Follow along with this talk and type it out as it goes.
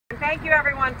Thank you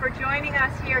everyone for joining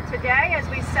us here today as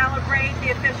we celebrate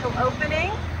the official opening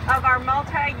of our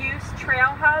multi-use trail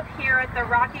hub here at the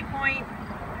Rocky Point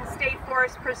State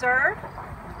Forest Preserve.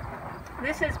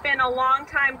 This has been a long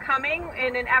time coming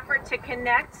in an effort to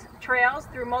connect trails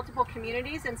through multiple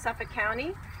communities in Suffolk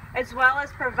County, as well as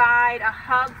provide a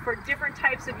hub for different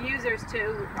types of users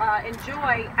to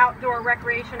enjoy outdoor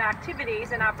recreation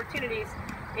activities and opportunities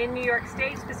in New York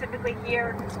State, specifically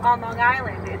here on Long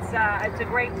Island. It's a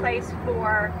great place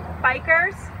for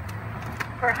bikers,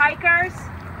 for hikers,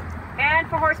 and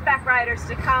for horseback riders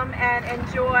to come and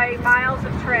enjoy miles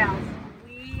of trails.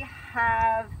 We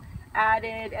have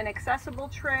added an accessible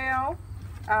trail.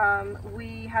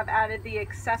 We have added the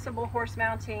accessible horse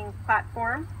mounting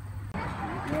platform.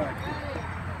 Yay!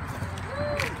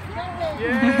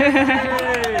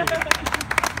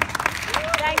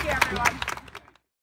 Thank you, everyone.